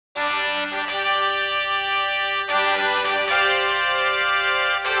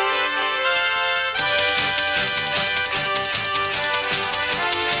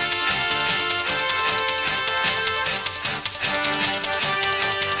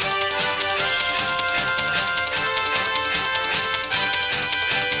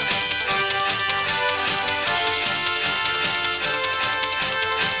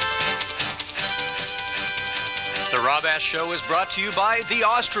Ash Show is brought to you by the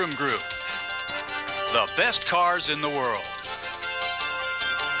Ostrom Group, the best cars in the world.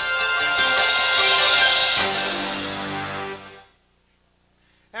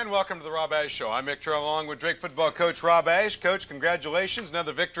 And welcome to the Rob Ash Show. I'm Mick Terrell along with Drake football coach Rob Ash. Coach, congratulations.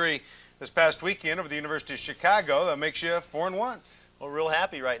 Another victory this past weekend over the University of Chicago. That makes you 4-1. Well, real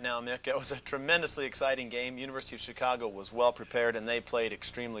happy right now, Mick. It was a tremendously exciting game. University of Chicago was well prepared and they played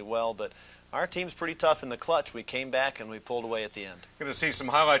extremely well, but our team's pretty tough in the clutch. We came back and we pulled away at the end. Going to see some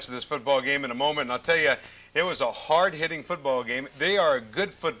highlights of this football game in a moment, and I'll tell you, it was a hard-hitting football game. They are a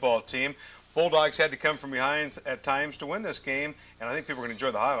good football team. Bulldogs had to come from behind at times to win this game, and I think people are going to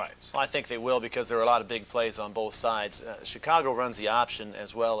enjoy the highlights. Well, I think they will because there are a lot of big plays on both sides. Chicago runs the option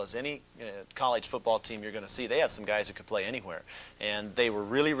as well as any college football team you're going to see. They have some guys who could play anywhere, and they were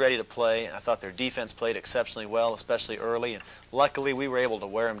really ready to play. I thought their defense played exceptionally well, especially early, and luckily we were able to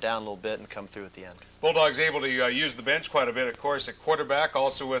wear them down a little bit and come through at the end. Bulldogs able to use the bench quite a bit, of course, at quarterback,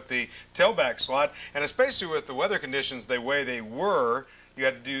 also with the tailback slot, and especially with the weather conditions the way they were, you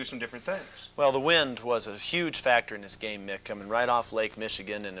had to do some different things. Well, the wind was a huge factor in this game, Mick, coming right off Lake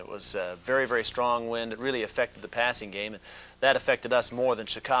Michigan, and it was a very, very strong wind. It really affected the passing game, and that affected us more than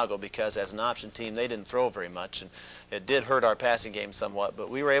Chicago because as an option team, they didn't throw very much, and it did hurt our passing game somewhat, but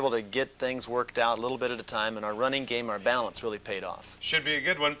we were able to get things worked out a little bit at a time, and our running game, our balance really paid off. Should be a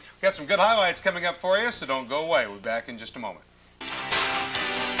good one. We've got some good highlights coming up for you, so don't go away. We'll be back in just a moment.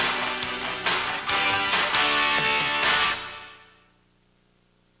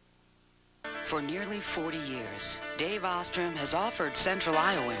 For nearly 40 years, Dave Ostrom has offered Central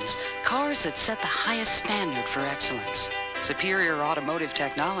Iowans cars that set the highest standard for excellence, superior automotive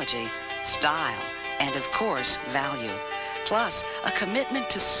technology, style, and of course, value. Plus, a commitment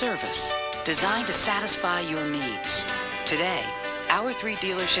to service designed to satisfy your needs. Today, our 3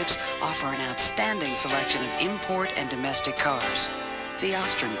 dealerships offer an outstanding selection of import and domestic cars. The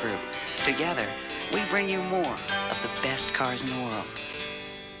Ostrom Group. Together, we bring you more of the best cars in the world.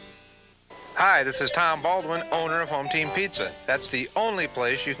 Hi, this is Tom Baldwin, owner of Home Team Pizza. That's the only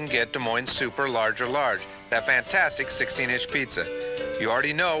place you can get Des Moines Super Larger Large, that fantastic 16-inch pizza. You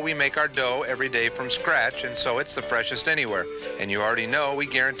already know we make our dough every day from scratch, and so it's the freshest anywhere. And you already know we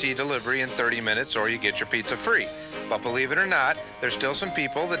guarantee delivery in 30 minutes or you get your pizza free. But believe it or not, there's still some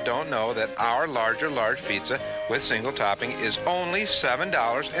people that don't know that our Larger Large pizza with single topping is only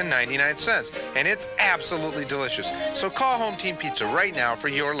 $7.99, and it's absolutely delicious. So call Home Team Pizza right now for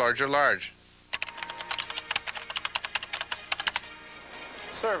your Larger Large.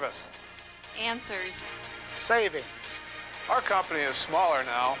 Service. Answers. Saving. Our company is smaller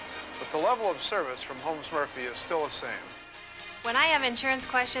now, but the level of service from Holmes Murphy is still the same. When I have insurance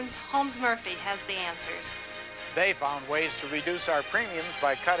questions, Holmes Murphy has the answers. They found ways to reduce our premiums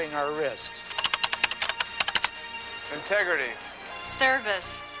by cutting our risks. Integrity.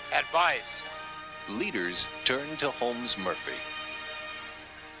 Service. Advice. Leaders turn to Holmes Murphy.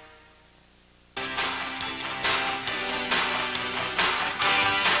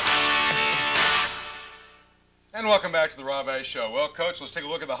 And welcome back to the Rob Ash Show. Well, Coach, let's take a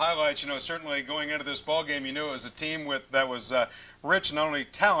look at the highlights. You know, certainly going into this ball game, you knew it was a team that was rich in not only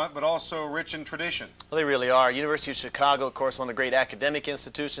talent, but also rich in tradition. Well, they really are. University of Chicago, of course, one of the great academic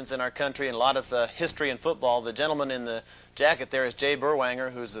institutions in our country, and a lot of history in football. The gentleman in the jacket there is Jay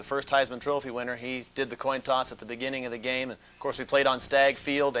Berwanger, who's the first Heisman Trophy winner. He did the coin toss at the beginning of the game. And of course, we played on Stagg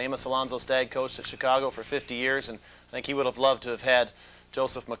Field. Amos Alonzo Stagg coached at Chicago for 50 years, and I think he would have loved to have had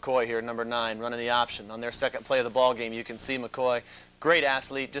Joseph McCoy here, number 9, running the option. On their second play of the ball game, you can see McCoy, great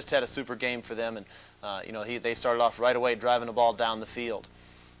athlete, just had a super game for them, and you know, they started off right away driving the ball down the field.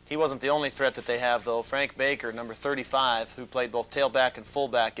 He wasn't the only threat that they have, though. Frank Baker, number 35, who played both tailback and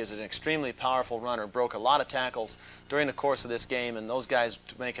fullback, is an extremely powerful runner, broke a lot of tackles during the course of this game, and those guys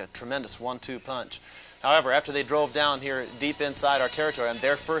make a tremendous 1-2 punch. However, after they drove down here deep inside our territory on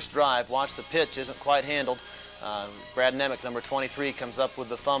their first drive, watch the pitch isn't quite handled. Brad Nemec, number 23, comes up with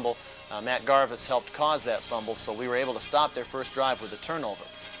the fumble. Matt Garvis helped cause that fumble, so we were able to stop their first drive with a turnover.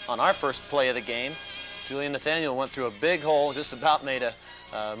 On our first play of the game, Julian Nathaniel went through a big hole, just about made a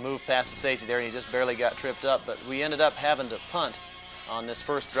move past the safety there, and he just barely got tripped up. But we ended up having to punt on this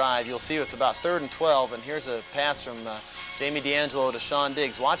first drive. You'll see it's about 3rd and 12, and here's a pass from Jamie D'Angelo to Sean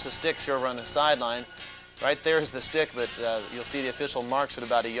Diggs. Watch the sticks here over on the sideline. Right there's the stick, but you'll see the official marks it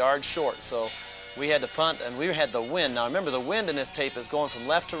about a yard short. So we had to punt, and we had the wind. Now remember, the wind in this tape is going from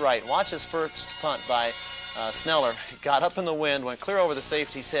left to right. Watch his first punt by Sneller. He got up in the wind, went clear over the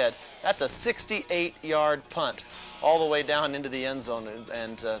safety's head. That's a 68-yard punt all the way down into the end zone,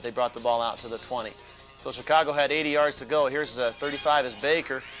 and they brought the ball out to the 20. So Chicago had 80 yards to go. Here's 35 is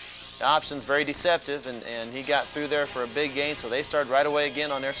Baker. The option's very deceptive, and he got through there for a big gain, so they started right away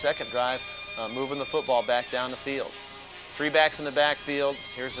again on their second drive, moving the football back down the field. 3 backs in the backfield.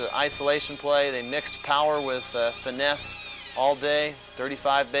 Here's an isolation play. They mixed power with finesse all day.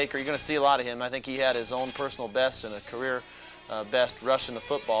 35 Baker. You're going to see a lot of him. I think he had his own personal best and a career best rushing the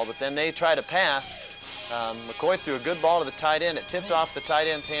football. But then they tried to pass. McCoy threw a good ball to the tight end. It tipped off the tight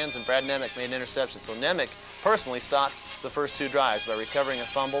end's hands, and Brad Nemec made an interception. So Nemec personally stopped the first 2 drives by recovering a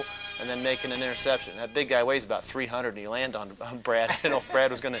fumble and then making an interception. That big guy weighs about 300, and he landed on Brad. I didn't know if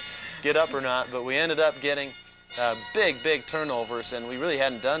Brad was going to get up or not, but we ended up getting big turnovers, and we really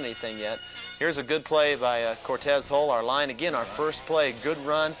hadn't done anything yet. Here's a good play by Cortez Hull, our line. Again, our first play, good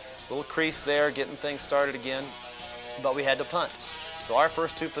run, little crease there, getting things started again, but we had to punt. So our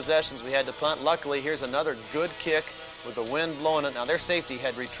first 2 possessions, we had to punt. Luckily, here's another good kick with the wind blowing it. Now, their safety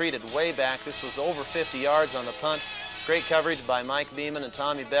had retreated way back. This was over 50 yards on the punt. Great coverage by Mike Beeman and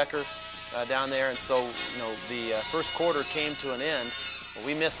Tommy Becker down there, and so, you know, the first quarter came to an end.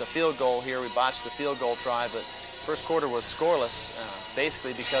 We missed a field goal here. We botched the field goal try, but first quarter was scoreless,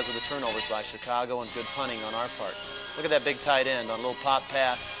 basically because of the turnovers by Chicago and good punting on our part. Look at that big tight end on a little pop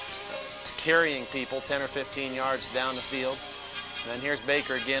pass, carrying people 10 or 15 yards down the field. And then here's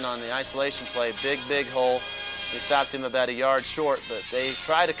Baker again on the isolation play. Big hole. They stopped him about a yard short, but they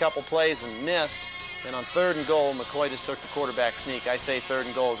tried a couple plays and missed. Then on 3rd and goal, McCoy just took the quarterback sneak. I say 3rd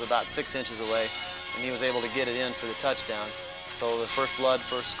and goal is about 6 inches away, and he was able to get it in for the touchdown. So the first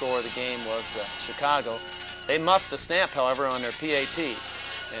score of the game was Chicago. They muffed the snap, however, on their PAT.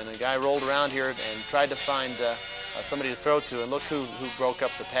 And the guy rolled around here and tried to find somebody to throw to, and look who broke up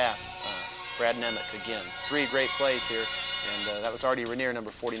the pass. Brad Nemec again. 3 great plays here, and that was Artie Renier,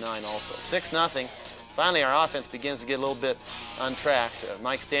 number 49 also. 6-0. Finally, our offense begins to get a little bit untracked.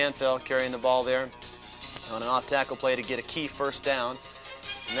 Mike Stanfeld carrying the ball there on an off-tackle play to get a key first down.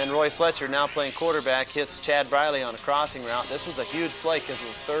 And then Roy Fletcher, now playing quarterback, hits Chad Briley on a crossing route. This was a huge play because it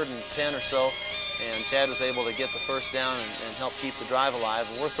was 3rd and 10 or so, and Chad was able to get the first down and help keep the drive alive.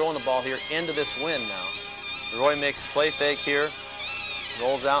 And we're throwing the ball here into this wind now. Roy makes a play fake here,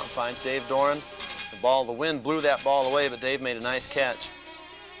 rolls out and finds Dave Doran. The wind blew that ball away, but Dave made a nice catch.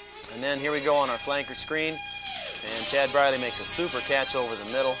 And then here we go on our flanker screen, and Chad Briley makes a super catch over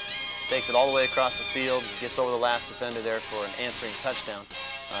the middle, takes it all the way across the field, gets over the last defender there for an answering touchdown.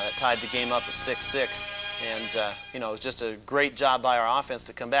 That tied the game up at 6-6, and you know, it was just a great job by our offense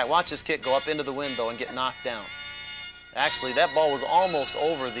to come back. Watch this kick go up into the wind though and get knocked down. Actually, that ball was almost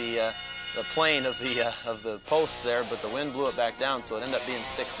over the plane of the posts there, but the wind blew it back down, so it ended up being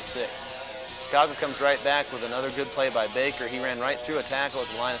 6-6. Chicago comes right back with another good play by Baker. He ran right through a tackle at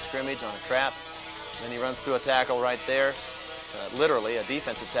the line of scrimmage on a trap. Then he runs through a tackle right there, literally a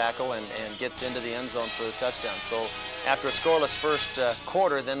defensive tackle, and gets into the end zone for the touchdown. So after a scoreless first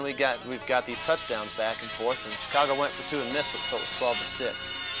quarter, then we've got these touchdowns back and forth, and Chicago went for 2 and missed it, so it was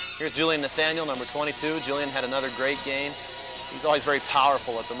 12-6. Here's Julian Nathaniel, number 22. Julian had another great game. He's always very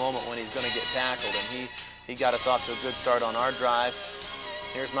powerful at the moment when he's going to get tackled, and he got us off to a good start on our drive.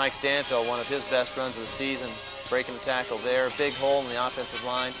 Here's Mike Stanfield, one of his best runs of the season, breaking the tackle there. Big hole in the offensive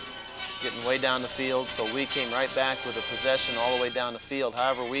line, getting way down the field, so we came right back with a possession all the way down the field.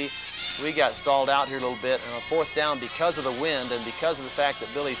 However, we got stalled out here a little bit, and on 4th down, because of the wind and because of the fact that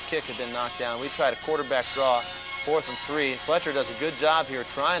Billy's kick had been knocked down, we tried a quarterback draw, 4th and 3. Fletcher does a good job here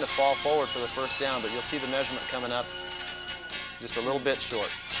trying to fall forward for the first down, but you'll see the measurement coming up just a little bit short.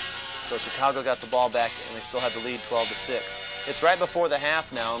 So Chicago got the ball back, and they still had the lead 12-6. It's right before the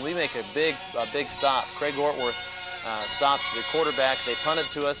half now, and we make a big stop. Craig Ortworth stopped the quarterback. They punted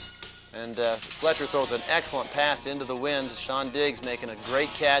to us, and Fletcher throws an excellent pass into the wind. Sean Diggs making a great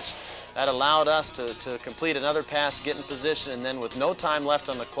catch. That allowed us to complete another pass, get in position, and then with no time left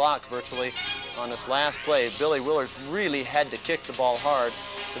on the clock virtually on this last play, Billy Willers really had to kick the ball hard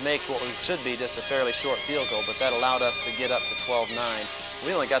to make what should be just a fairly short field goal, but that allowed us to get up to 12-9.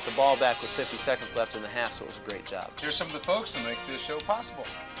 We only got the ball back with 50 seconds left in the half, so it was a great job. Here's some of the folks that make this show possible.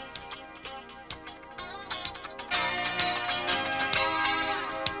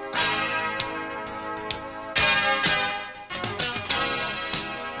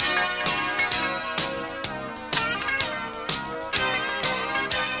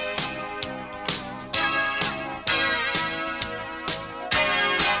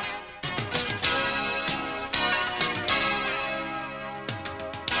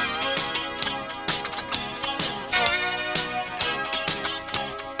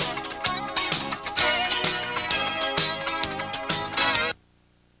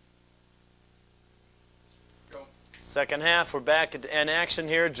 Second half, we're back in action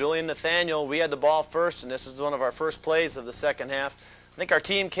here. Julian Nathaniel, we had the ball first, and this is one of our first plays of the second half. think our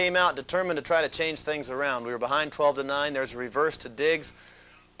team came out determined to try to change things around. We were behind 12-9. There's a reverse to Diggs.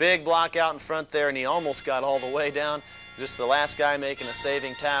 Big block out in front there, and he almost got all the way down. Just the last guy making a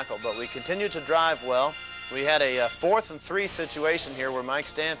saving tackle. But we continued to drive well. We had a 4th and 3 situation here where Mike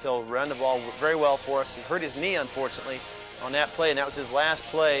Stanfield ran the ball very well for us. He hurt his knee, unfortunately, on that play, and that was his last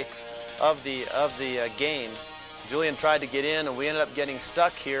play of the game. Julian tried to get in, and we ended up getting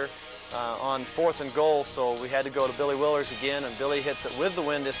stuck here on 4th and goal, so we had to go to Billy Willers again, and Billy hits it with the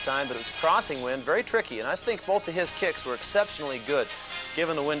wind this time, but it was crossing wind, very tricky, and I think both of his kicks were exceptionally good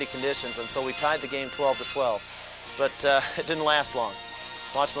given the windy conditions, and so we tied the game 12-12. But it didn't last long.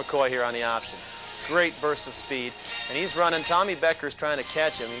 Watch McCoy here on the option. Great burst of speed, and he's running. Tommy Becker's trying to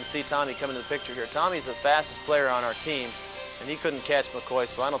catch him. You can see Tommy coming to the picture here. Tommy's the fastest player on our team, and he couldn't catch McCoy,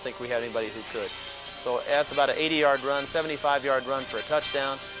 so I don't think we had anybody who could. So that's about an 80-yard run, 75-yard run for a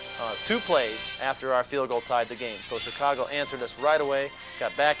touchdown. 2 plays after our field goal tied the game. So Chicago answered us right away,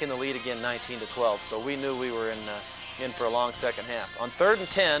 got back in the lead again 19-12. So we knew we were in for a long second half. On 3rd and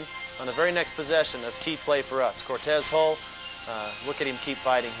 10, on the very next possession, a key play for us. Cortez Hull, look at him keep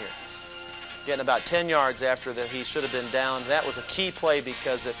fighting here. Getting about 10 yards after that he should have been down. That was a key play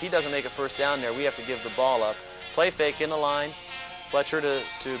because if he doesn't make a first down there, we have to give the ball up. Play fake in the line. Fletcher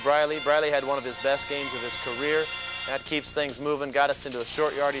to Briley. Briley had one of his best games of his career. That keeps things moving, got us into a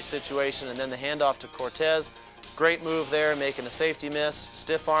short yardage situation, and then the handoff to Cortez. Great move there, making a safety miss.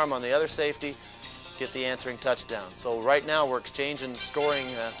 Stiff arm on the other safety. Get the answering touchdown. So right now we're exchanging scoring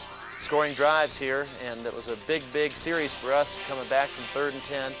drives here, and it was a big series for us coming back from 3rd and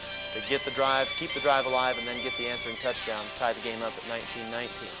 10 to get the drive, keep the drive alive, and then get the answering touchdown, tie the game up at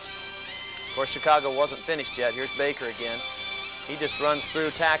 19-19. Of course, Chicago wasn't finished yet. Here's Baker again. He just runs through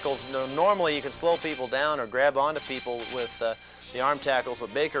tackles. Normally you can slow people down or grab onto people with the arm tackles,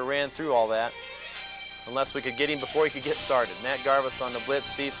 but Baker ran through all that unless we could get him before he could get started. Matt Garvis on the blitz,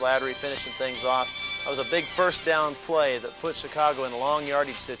 Steve Flattery finishing things off. That was a big first down play that put Chicago in a long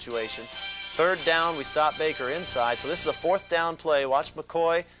yardage situation. 3rd down, we stop Baker inside. So this is a 4th down play. Watch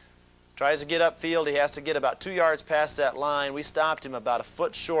McCoy. Tries to get upfield. He has to get about 2 yards past that line. We stopped him about a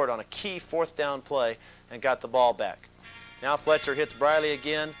foot short on a key 4th down play and got the ball back. Now Fletcher hits Briley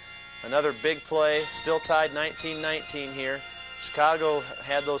again. Another big play. Still tied 19-19 here. Chicago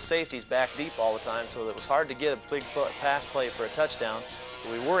had those safeties back deep all the time, so it was hard to get a big pass play for a touchdown.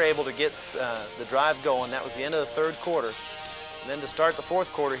 But we were able to get the drive going. That was the end of the 3rd quarter. And then to start the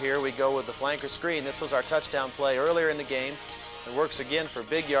 4th quarter here, we go with the flanker screen. This was our touchdown play earlier in the game. It works again for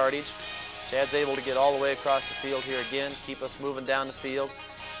big yardage. Chad's able to get all the way across the field here again, keep us moving down the field.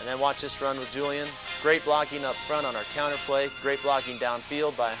 And then watch this run with Julian. Great blocking up front on our counter play. Great blocking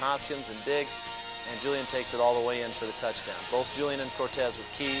downfield by Hoskins and Diggs. And Julian takes it all the way in for the touchdown. Both Julian and Cortez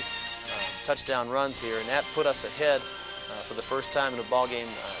with key touchdown runs here. And that put us ahead for the first time in a ball game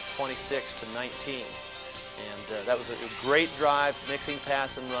 26-19. And that was a great drive, mixing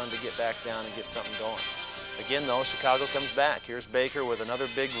pass and run to get back down and get something going. Again, though, Chicago comes back. Here's Baker with another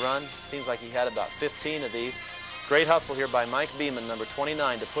big run. Seems like he had about 15 of these. Great hustle here by Mike Beeman, number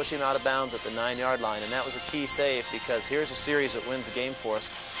 29, to push him out of bounds at the 9-yard line. And that was a key save because here's a series that wins the game for us.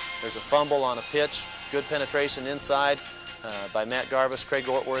 There's a fumble on a pitch, good penetration inside by Matt Garvis, Craig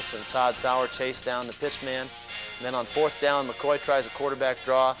Ortworth, and Todd Sauer chase down the pitch man. And then on 4th down, McCoy tries a quarterback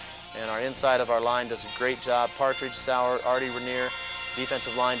draw, and our inside of our line does a great job. Partridge, Sauer, Artie Rainier,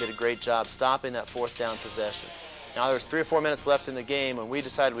 defensive line did a great job stopping that 4th down possession. Now there's 3 or 4 minutes left in the game, and we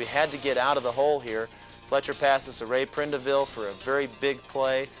decided we had to get out of the hole here. Fletcher passes to Ray Prindeville for a very big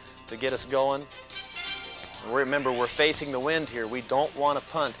play to get us going. Remember, we're facing the wind here. We don't want to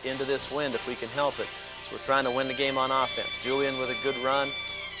punt into this wind if we can help it. So we're trying to win the game on offense. Julian with a good run.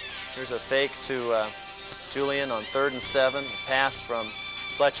 Here's a fake to Julian on 3rd and 7. A pass from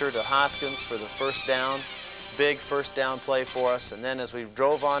Fletcher to Hoskins for the first down. Big first down play for us. And then as we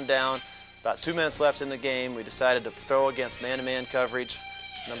drove on down, about 2 minutes left in the game, we decided to throw against man-to-man coverage.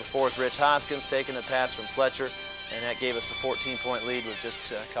 Number 4 is Rich Hoskins taking a pass from Fletcher, and that gave us a 14-point lead with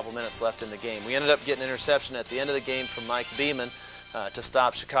just a couple minutes left in the game. We ended up getting an interception at the end of the game from Mike Beeman to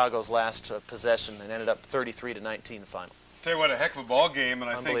stop Chicago's last possession, and ended up 33-19 the final. Tell you what, a heck of a ball game, and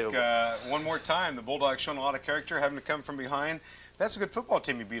I think one more time the Bulldogs showing a lot of character, having to come from behind. That's a good football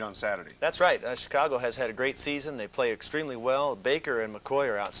team you beat on Saturday. That's right. Chicago has had a great season. They play extremely well. Baker and McCoy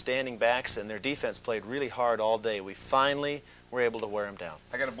are outstanding backs, and their defense played really hard all day. We finally we're able to wear them down.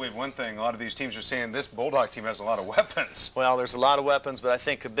 I got to believe one thing. A lot of these teams are saying this Bulldog team has a lot of weapons. Well, there's a lot of weapons, but I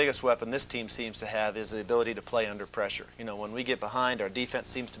think the biggest weapon this team seems to have is the ability to play under pressure. You know, when we get behind, our defense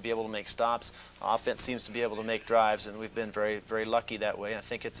seems to be able to make stops, our offense seems to be able to make drives, and we've been very, very lucky that way. I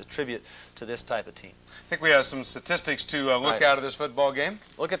think it's a tribute to this type of team. I think we have some statistics to look out of this football game.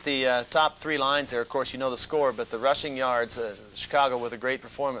 Look at the top three lines there. Of course, you know the score, but the rushing yards, Chicago with a great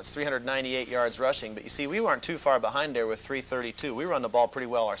performance, 398 yards rushing. But you see, we weren't too far behind there with 332. We run the ball pretty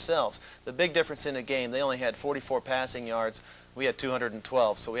well ourselves. The big difference in the game, they only had 44 passing yards. We had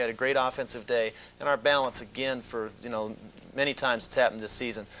 212. So we had a great offensive day. And our balance, again, for, you know, many times it's happened this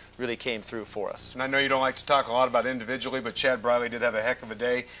season, really came through for us. And I know you don't like to talk a lot about individually, but Chad Briley did have a heck of a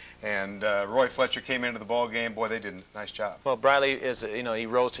day, and Roy Fletcher came into the ball game. Boy, they did a nice job. Well, Briley is, you know, he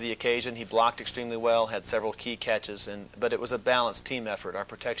rose to the occasion. He blocked extremely well, had several key catches, but it was a balanced team effort. Our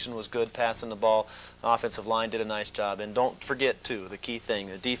protection was good, passing the ball. The offensive line did a nice job. And don't forget, too, the key thing,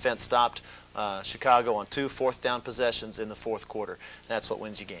 the defense stopped Chicago on 2 fourth-down possessions in the fourth quarter. That's what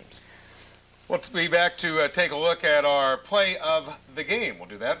wins you games. We'll be back to take a look at our play of the game. We'll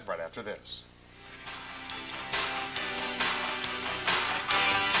do that right after this.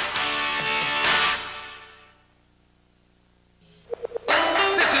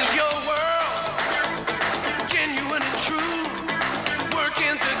 This is your world, genuine and true,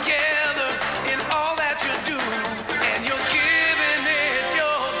 working together in all that you do, and you're giving it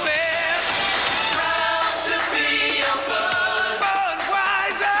your best. Proud to be your bud,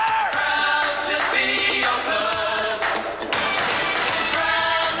 Budweiser. Proud to be your bud.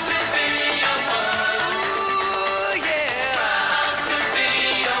 Proud to be your bud. Ooh, yeah. Proud to be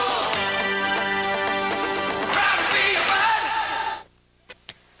your. Proud to be your bud.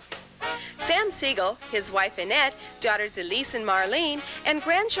 Sam Siegel, his wife Annette, daughters Elise and Marlene, and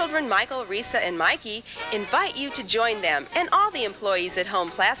grandchildren Michael, Risa, and Mikey invite you to join them and all the employees at Home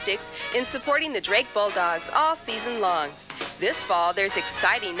Plastics in supporting the Drake Bulldogs all season long. This fall, there's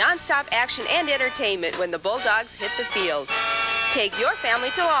exciting nonstop action and entertainment when the Bulldogs hit the field. Take your family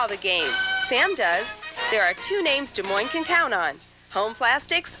to all the games. Sam does. There are 2 names Des Moines can count on: Home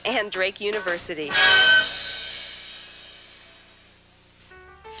Plastics and Drake University.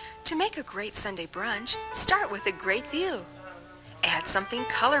 To make a great Sunday brunch, start with a great view. Add something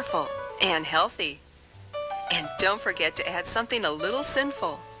colorful and healthy. And don't forget to add something a little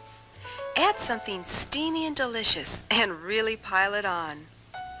sinful. Add something steamy and delicious and really pile it on.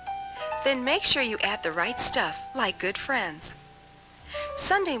 Then make sure you add the right stuff, like good friends.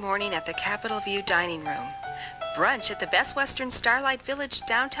 Sunday morning at the Capitol View Dining Room. Brunch at the Best Western Starlight Village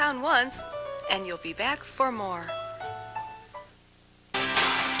downtown once, and you'll be back for more.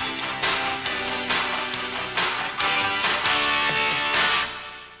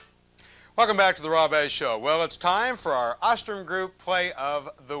 Welcome back to the Rob Bass Show. Well, it's time for our Ostrom Group Play of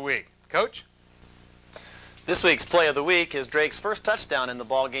the Week. Coach? This week's Play of the Week is Drake's first touchdown in the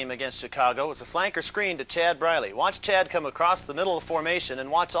ball game against Chicago. It was a flanker screen to Chad Briley. Watch Chad come across the middle of the formation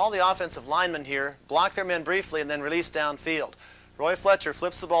and watch all the offensive linemen here block their men briefly and then release downfield. Roy Fletcher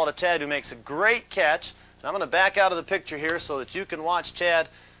flips the ball to Chad, who makes a great catch. And I'm going to back out of the picture here so that you can watch Chad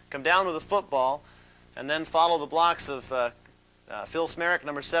come down with the football and then follow the blocks of Phil Smerick,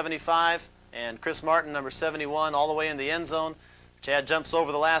 number 75, and Chris Martin, number 71, all the way in the end zone. Chad jumps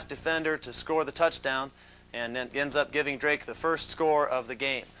over the last defender to score the touchdown and then ends up giving Drake the first score of the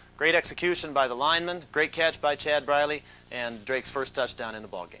game. Great execution by the lineman, great catch by Chad Briley, and Drake's first touchdown in the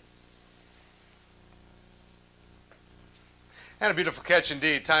ball game. And a beautiful catch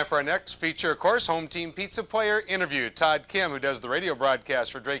indeed. Time for our next feature, of course, Home Team Pizza Player Interview. Todd Kim, who does the radio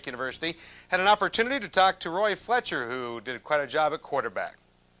broadcast for Drake University, had an opportunity to talk to Roy Fletcher, who did quite a job at quarterback.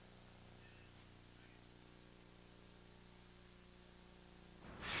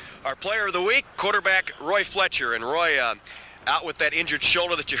 Our player of the week, quarterback Roy Fletcher. And Roy, out with that injured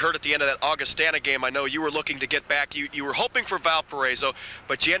shoulder that you hurt at the end of that Augustana game, I know you were looking to get back. You were hoping for Valparaiso,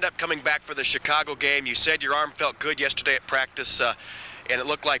 but you end up coming back for the Chicago game. You said your arm felt good yesterday at practice, and it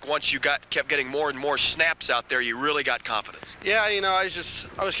looked like once you kept getting more and more snaps out there, you really got confidence. Yeah, you know, I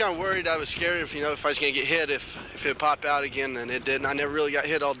was kind of worried. I was scared if I was going to get hit, if it popped out again, and it didn't. I never really got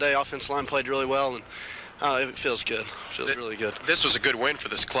hit all day. Offensive line played really well, and it feels good. It feels really good. This was a good win for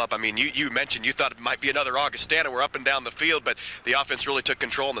this club. I mean, you mentioned you thought it might be another Augustana. We're up and down the field, but the offense really took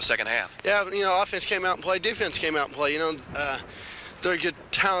control in the second half. Yeah, you know, offense came out and played. Defense came out and played. You know, they're a good,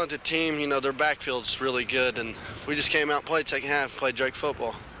 talented team. You know, their backfield's really good, and we just came out and played second half, played Drake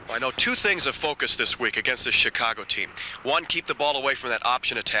football. I know two things of focus this week against this Chicago team. One, keep the ball away from that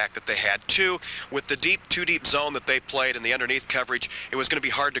option attack that they had. Two, with the too deep zone that they played and the underneath coverage, it was going to be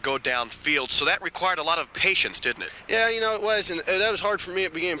hard to go downfield. So that required a lot of patience, didn't it? Yeah, you know, it was. And that was hard for me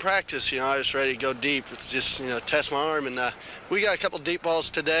at the beginning of practice. You know, I was ready to go deep. It's just, you know, test my arm. And we got a couple deep balls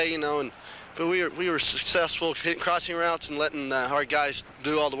today, you know, but we were successful hitting crossing routes and letting our guys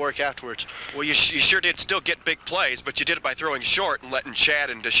do all the work afterwards. Well, you sure did still get big plays, but you did it by throwing short and letting Chad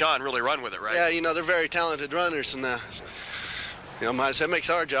and Deshaun really run with it, right? Yeah, you know, they're very talented runners, and you know, that makes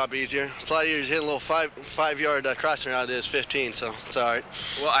our job easier. It's a lot easier hitting a little five-yard crossing route than it is 15, so it's all right.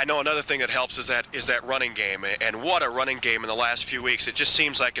 Well, I know another thing that helps is that running game, and what a running game in the last few weeks. It just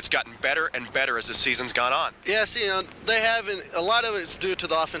seems like it's gotten better and better as the season's gone on. Yes, you know, they haven't. A lot of it's due to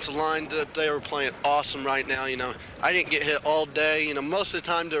the offensive line. That they were playing awesome right now. You know, I didn't get hit all day. You know, most of the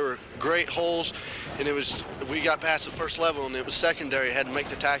time there were great holes, and we got past the first level, and it was secondary. Had to make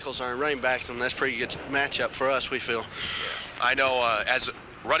the tackles on our running backs, and that's a pretty good matchup for us, we feel. I know as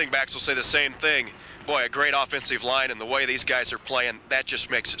running backs will say the same thing. Boy, a great offensive line, and the way these guys are playing, that just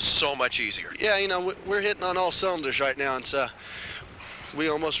makes it so much easier. Yeah, you know, we're hitting on all cylinders right now, and we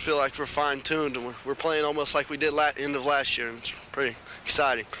almost feel like we're fine-tuned, and we're playing almost like we did end of last year, and it's pretty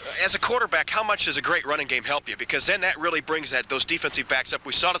exciting. As a quarterback, how much does a great running game help you? Because then that really brings those defensive backs up.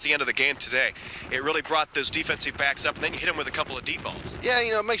 We saw it at the end of the game today. It really brought those defensive backs up, and then you hit them with a couple of deep balls. Yeah, you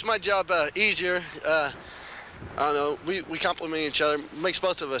know, it makes my job easier. I don't know, we complement each other. It makes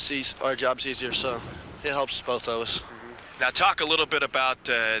both of us our jobs easier, so it helps both of us. Now talk a little bit about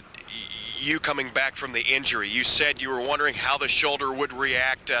you coming back from the injury. You said you were wondering how the shoulder would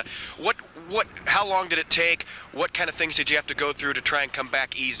react. How long did it take? What kind of things did you have to go through to try and come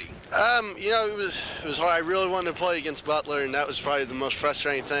back easy? You know, it was hard. I really wanted to play against Butler, and that was probably the most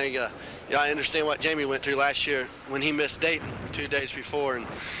frustrating thing. Yeah, I understand what Jamie went through last year when he missed Dayton 2 days before, and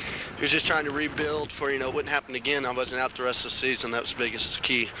he was just trying to rebuild for, you know, it wouldn't happen again. I wasn't out the rest of the season. That was the biggest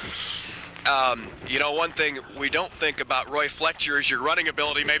key. You know, one thing we don't think about Roy Fletcher is your running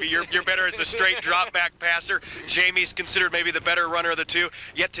ability. Maybe you're better as a straight drop back passer. Jamie's considered maybe the better runner of the two.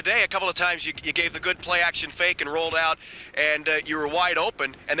 Yet today, a couple of times you gave the good play action fake and rolled out, and you were wide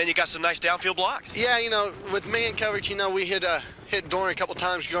open, and then you got some nice downfield blocks. Yeah, you know, with man coverage, you know, we hit Doran a couple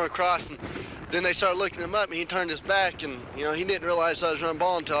times going across, and then they started looking him up, and he turned his back, and, you know, he didn't realize I was running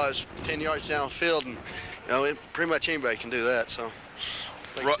ball until I was 10 yards downfield, and, you know, pretty much anybody can do that, so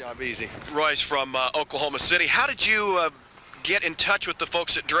makes the job easy. Roy's from Oklahoma City. How did you get in touch with the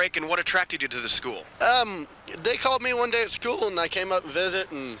folks at Drake, and what attracted you to the school? They called me one day at school, and I came up and visit,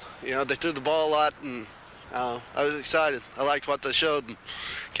 and, you know, they threw the ball a lot, and I was excited. I liked what they showed and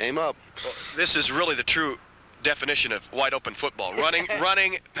came up. Well, this is really the true definition of wide open football. Running,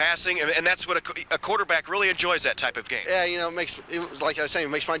 passing, and that's what a quarterback really enjoys, that type of game. Yeah, you know, like I was saying, it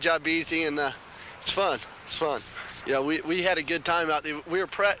makes my job easy, and it's fun. It's fun. Yeah, we had a good time out there. We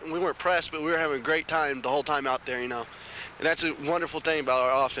weren't pressed, but we were having a great time the whole time out there, you know. And that's a wonderful thing about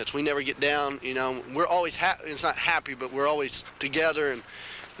our offense. We never get down, you know. We're always happy. It's not happy, but we're always together, and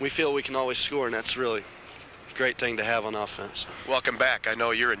we feel we can always score, and that's really a great thing to have on offense. Welcome back. I know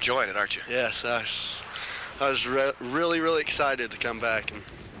you're enjoying it, aren't you? Yes, I was really, really excited to come back, and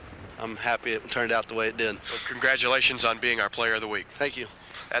I'm happy it turned out the way it did. Well, congratulations on being our Player of the Week. Thank you.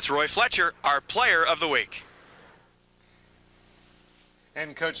 That's Roy Fletcher, our Player of the Week.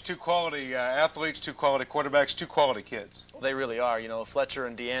 And, Coach, two quality athletes, two quality quarterbacks, two quality kids. Well, they really are. You know, Fletcher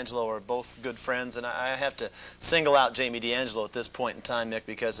and D'Angelo are both good friends, and I have to single out Jamie D'Angelo at this point in time, Mick,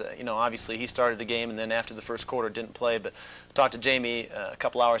 because, you know, obviously he started the game and then after the first quarter didn't play. But I talked to Jamie a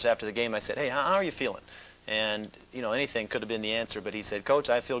couple hours after the game. I said, hey, how are you feeling? And, you know, anything could have been the answer, but he said, Coach,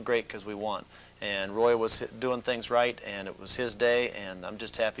 I feel great because we won. And Roy was doing things right, and it was his day, and I'm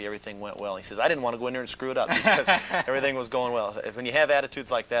just happy everything went well. He says, I didn't want to go in there and screw it up because everything was going well. When you have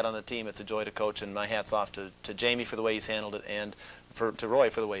attitudes like that on the team, it's a joy to coach, and my hat's off to Jamie for the way he's handled it and to Roy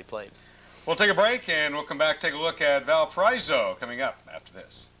for the way he played. We'll take a break, and we'll come back take a look at Valparaiso coming up after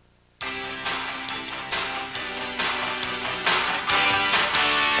this.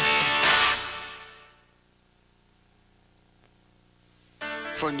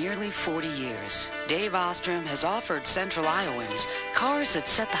 For nearly 40 years, Dave Ostrom has offered Central Iowans cars that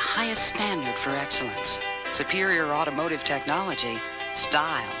set the highest standard for excellence, superior automotive technology,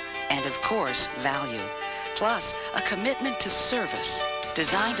 style, and of course, value. Plus, a commitment to service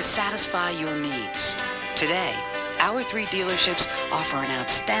designed to satisfy your needs. Today, our 3 dealerships offer an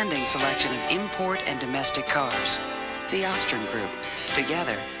outstanding selection of import and domestic cars. The Ostrom Group.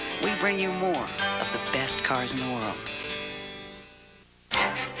 Together, we bring you more of the best cars in the world.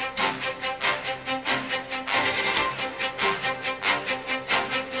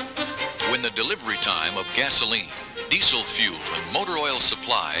 time of gasoline, diesel fuel, and motor oil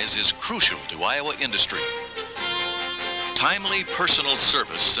supplies is crucial to Iowa industry. Timely personal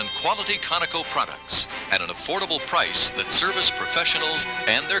service and quality Conoco products at an affordable price that service professionals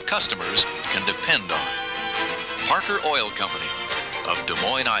and their customers can depend on. Parker Oil Company of Des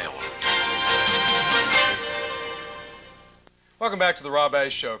Moines, Iowa. Welcome back to the Rob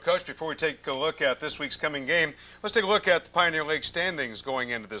Ash Show. Coach, before we take a look at this week's coming game, let's take a look at the Pioneer League standings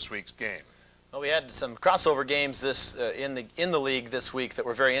going into this week's game. Well, we had some crossover games in the league this week that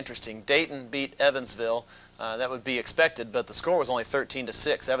were very interesting. Dayton beat Evansville. That would be expected, but the score was only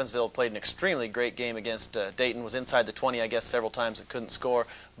 13-6. Evansville played an extremely great game against Dayton, was inside the 20, I guess, several times and couldn't score.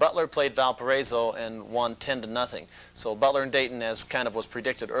 Butler played Valparaiso and won 10-0. So Butler and Dayton, as kind of was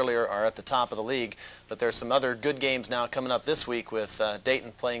predicted earlier, are at the top of the league. But there's some other good games now coming up this week with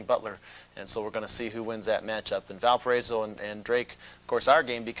Dayton playing Butler. And so we're going to see who wins that matchup. And Valparaiso and Drake, of course, our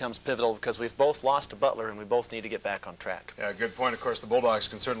game becomes pivotal because we've both lost to Butler and we both need to get back on track. Yeah, good point. Of course, the Bulldogs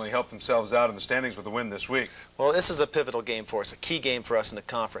can certainly help themselves out in the standings with a win this week. Well, this is a pivotal game for us, a key game for us in the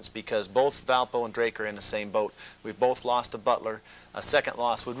conference because both Valpo and Drake are in the same boat. We've both lost to Butler. A second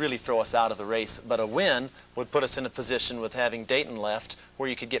loss would really throw us out of the race, but a win would put us in a position with having Dayton left where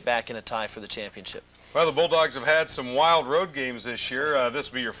you could get back in a tie for the championship. Well, the Bulldogs have had some wild road games this year. This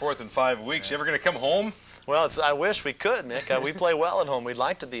will be your 4th in 5 weeks. You ever going to come home? Well, I wish we could, Mick. We play well at home. We'd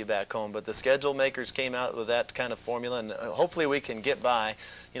like to be back home, but the schedule makers came out with that kind of formula, and hopefully we can get by.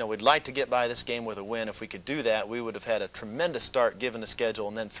 You know, we'd like to get by this game with a win. If we could do that, we would have had a tremendous start given the schedule,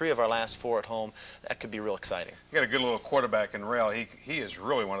 and then 3 of our last 4 at home. That could be real exciting. You got a good little quarterback in Rail. He is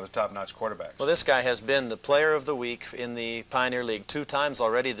really one of the top-notch quarterbacks. Well, this guy has been the player of the week in the Pioneer League 2 times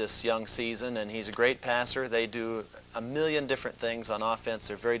already this young season, and he's a great passer. They do a million different things on offense.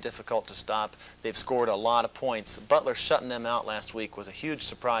 They're very difficult to stop. They've scored a lot of points. Butler shutting them out last week was a huge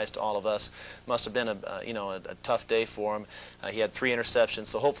surprise to all of us. Must have been a tough day for him. He had 3 interceptions,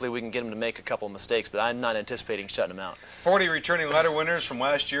 so hopefully we can get him to make a couple of mistakes, but I'm not anticipating shutting him out. 40 returning letter winners from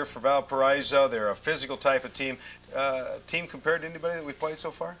last year for Valparaiso. They're a physical type of team. Team compared to anybody that we've played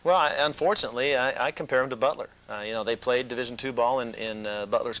so far? Well, unfortunately, I compare them to Butler. You know, they played Division II ball in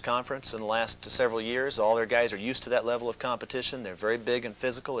Butler's conference in the last several years. All their guys are used to that level of competition. They're very big and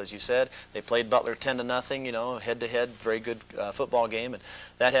physical, as you said. They played Butler 10-0, you know, head-to-head, very good football game, and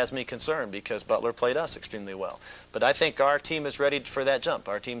that has me concerned because Butler played us extremely well. But I think our team is ready for that jump.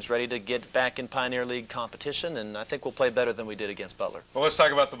 Our team's ready to get back in Pioneer League competition, and I think we'll play better than we did against Butler. Well, let's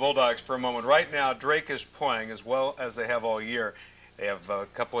talk about the Bulldogs for a moment. Right now, Drake is playing as well as they have all year. They have a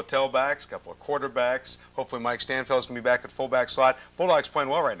couple of tailbacks, a couple of quarterbacks. Hopefully Mike Stanfield's going to be back at fullback slot. Bulldogs playing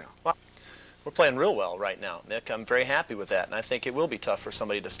well right now. Well, we're playing real well right now, Nick. I'm very happy with that, and I think it will be tough for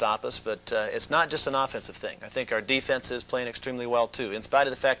somebody to stop us, but it's not just an offensive thing. I think our defense is playing extremely well, too. In spite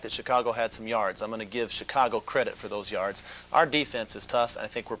of the fact that Chicago had some yards, I'm going to give Chicago credit for those yards. Our defense is tough, and I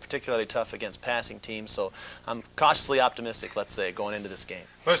think we're particularly tough against passing teams, so I'm cautiously optimistic, let's say, going into this game.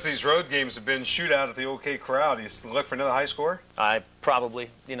 Most of these road games have been shootout at the OK Corral. Do you look for another high score? Probably.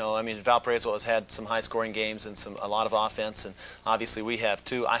 You know, I mean, Valparaiso has had some high-scoring games and a lot of offense, and obviously we have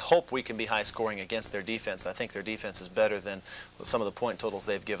too. I hope we can be high-scoring against their defense. I think their defense is better than some of the point totals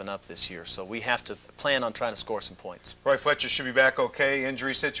they've given up this year, so we have to plan on trying to score some points. Roy Fletcher should be back okay.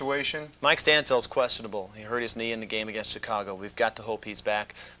 Injury situation? Mike Stanfield's questionable. He hurt his knee in the game against Chicago. We've got to hope he's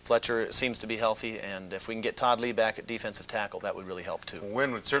back. Fletcher seems to be healthy, and if we can get Todd Lee back at defensive tackle, that would really help too. A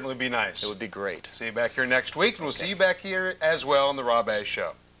win would certainly be nice. It would be great. See you back here next week, and we'll see you back here as well on the Rob Ash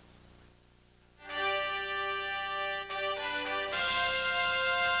Show.